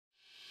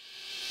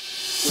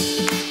Hey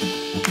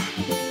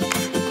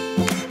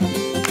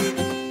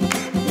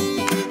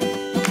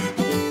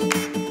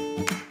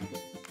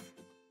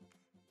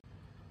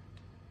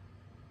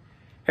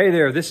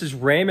there, this is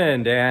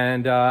Raymond,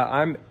 and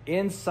I'm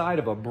inside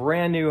of a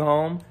brand new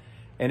home.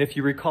 And if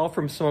you recall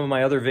from some of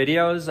my other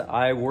videos,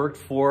 I worked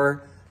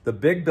for the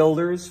big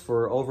builders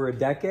for over a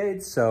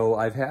decade. So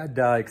I've had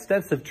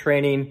extensive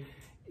training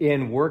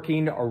in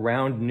working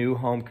around new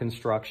home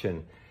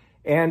construction.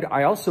 And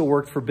I also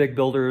worked for big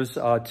builders,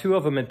 two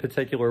of them in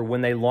particular,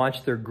 when they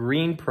launched their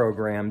green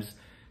programs.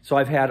 So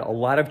I've had a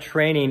lot of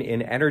training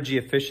in energy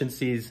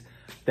efficiencies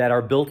that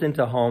are built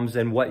into homes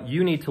and what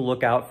you need to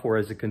look out for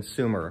as a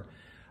consumer.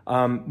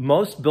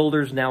 Most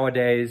builders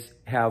nowadays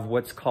have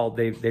what's called,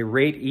 they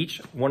rate each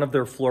one of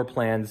their floor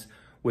plans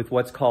with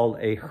what's called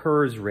a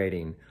HERS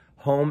rating,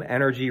 Home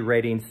Energy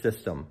Rating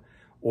System,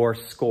 or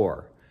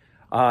SCORE.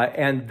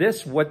 And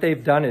this, what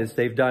they've done is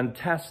they've done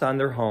tests on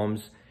their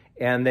homes,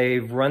 and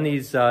they've run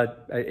these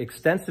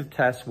extensive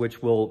tests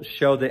which will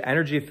show the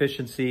energy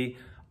efficiency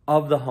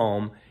of the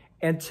home.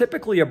 And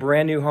typically a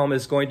brand new home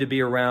is going to be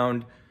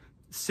around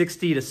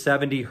 60 to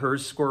 70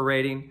 HERS score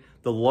rating.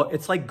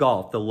 It's like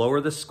golf. The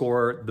lower the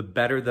score, the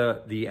better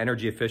the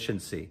energy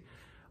efficiency.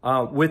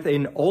 With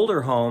an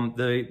older home,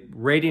 the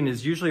rating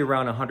is usually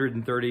around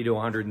 130 to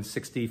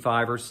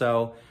 165 or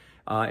so,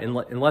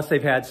 unless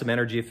they've had some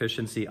energy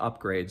efficiency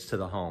upgrades to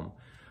the home.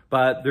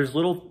 But there's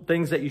little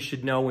things that you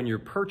should know when you're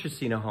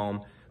purchasing a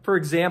home. For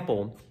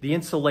example, the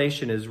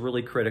insulation is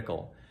really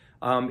critical.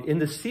 In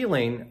the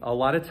ceiling, a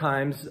lot of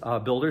times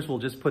builders will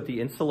just put the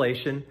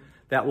insulation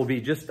that will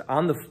be just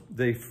on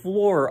the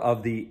floor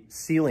of the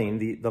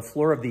ceiling, the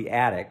floor of the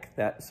attic,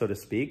 that, so to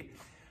speak.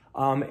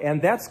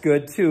 And that's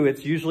good too.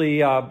 It's usually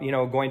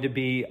going to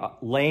be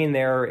laying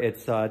there.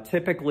 It's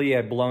typically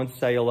a blown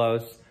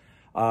cellulose.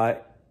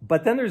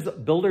 But then there's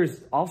builders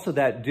also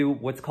that do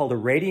what's called a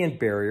radiant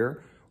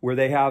barrier, where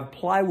they have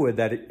plywood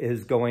that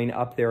is going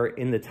up there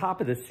in the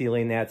top of the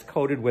ceiling that's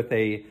coated with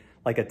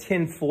like a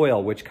tin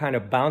foil, which kind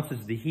of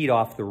bounces the heat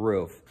off the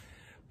roof.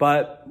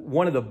 But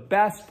one of the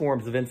best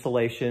forms of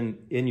insulation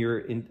in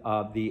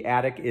the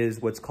attic is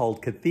what's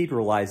called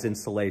cathedralized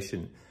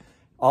insulation.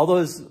 All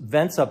those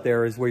vents up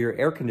there is where your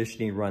air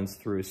conditioning runs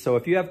through. So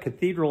if you have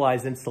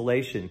cathedralized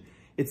insulation,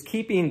 it's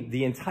keeping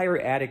the entire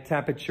attic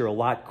temperature a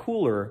lot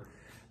cooler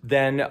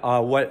than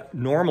what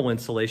normal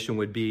insulation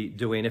would be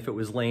doing if it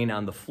was laying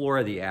on the floor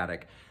of the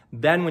attic.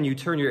 Then when you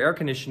turn your air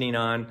conditioning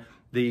on,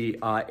 the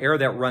air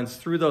that runs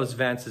through those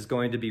vents is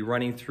going to be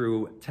running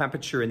through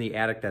temperature in the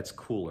attic that's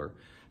cooler.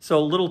 So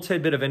a little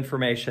tidbit of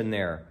information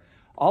there.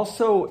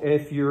 Also,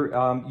 if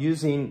you're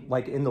using,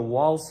 like in the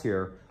walls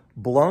here,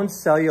 blown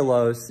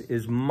cellulose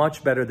is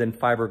much better than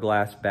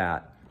fiberglass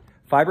batt.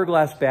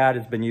 Fiberglass batt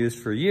has been used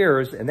for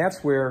years, and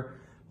that's where,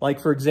 like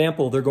for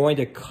example, they're going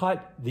to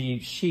cut the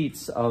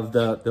sheets of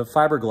the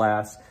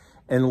fiberglass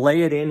and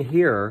lay it in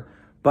here,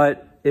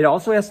 but it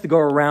also has to go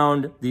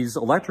around these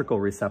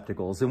electrical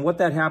receptacles. And what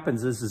that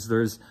happens is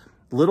there's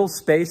little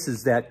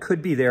spaces that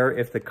could be there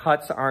if the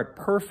cuts aren't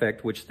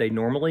perfect, which they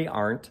normally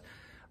aren't.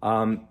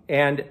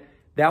 And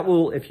that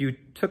will, if you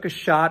took a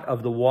shot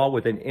of the wall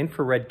with an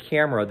infrared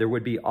camera, there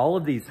would be all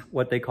of these,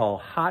 what they call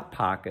hot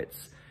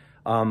pockets,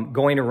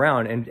 going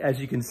around. And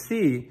as you can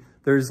see,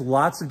 there's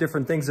lots of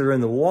different things that are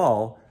in the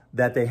wall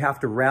that they have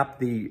to wrap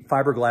the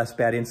fiberglass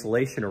batt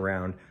insulation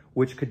around,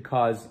 which could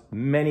cause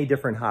many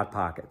different hot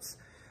pockets.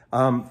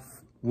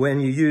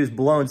 When you use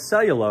blown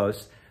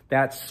cellulose,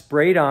 that's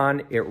sprayed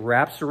on, it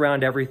wraps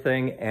around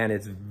everything, and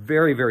it's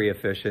very, very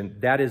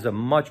efficient. That is a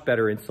much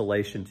better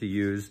insulation to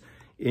use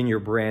in your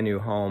brand new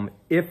home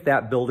if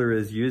that builder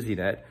is using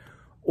it,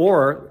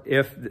 or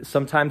if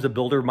sometimes a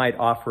builder might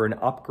offer an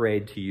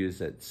upgrade to use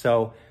it.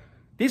 So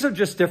these are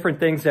just different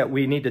things that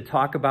we need to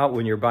talk about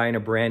when you're buying a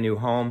brand new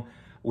home,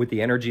 with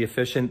the energy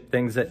efficient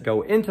things that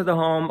go into the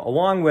home,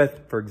 along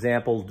with, for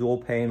example, dual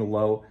pane the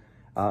low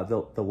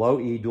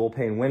E dual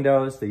pane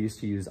windows. They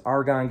used to use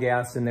argon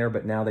gas in there,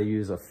 but now they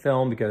use a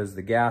film because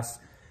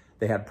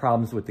they had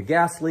problems with the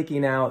gas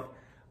leaking out.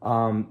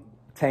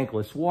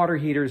 Tankless water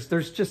heaters.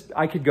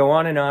 I could go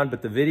on and on,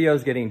 but the video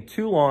is getting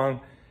too long.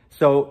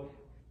 So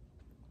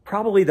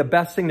probably the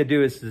best thing to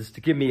do is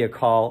to give me a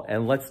call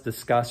and let's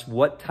discuss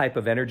what type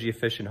of energy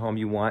efficient home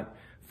you want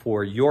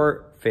for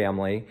your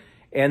family.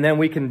 And then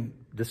we can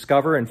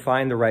discover and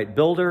find the right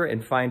builder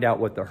and find out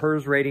what the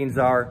HERS ratings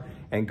are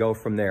and go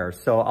from there.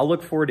 So I'll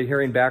look forward to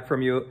hearing back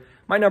from you.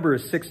 My number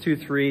is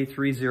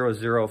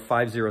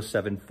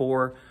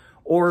 623-300-5074,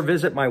 or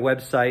visit my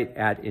website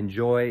at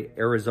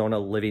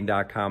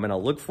enjoyarizonaliving.com, and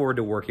I'll look forward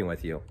to working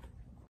with you.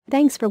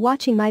 Thanks for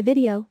watching my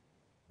video.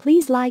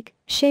 Please like,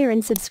 share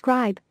and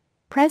subscribe.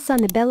 Press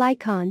on the bell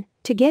icon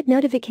to get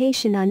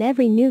notification on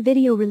every new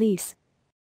video release.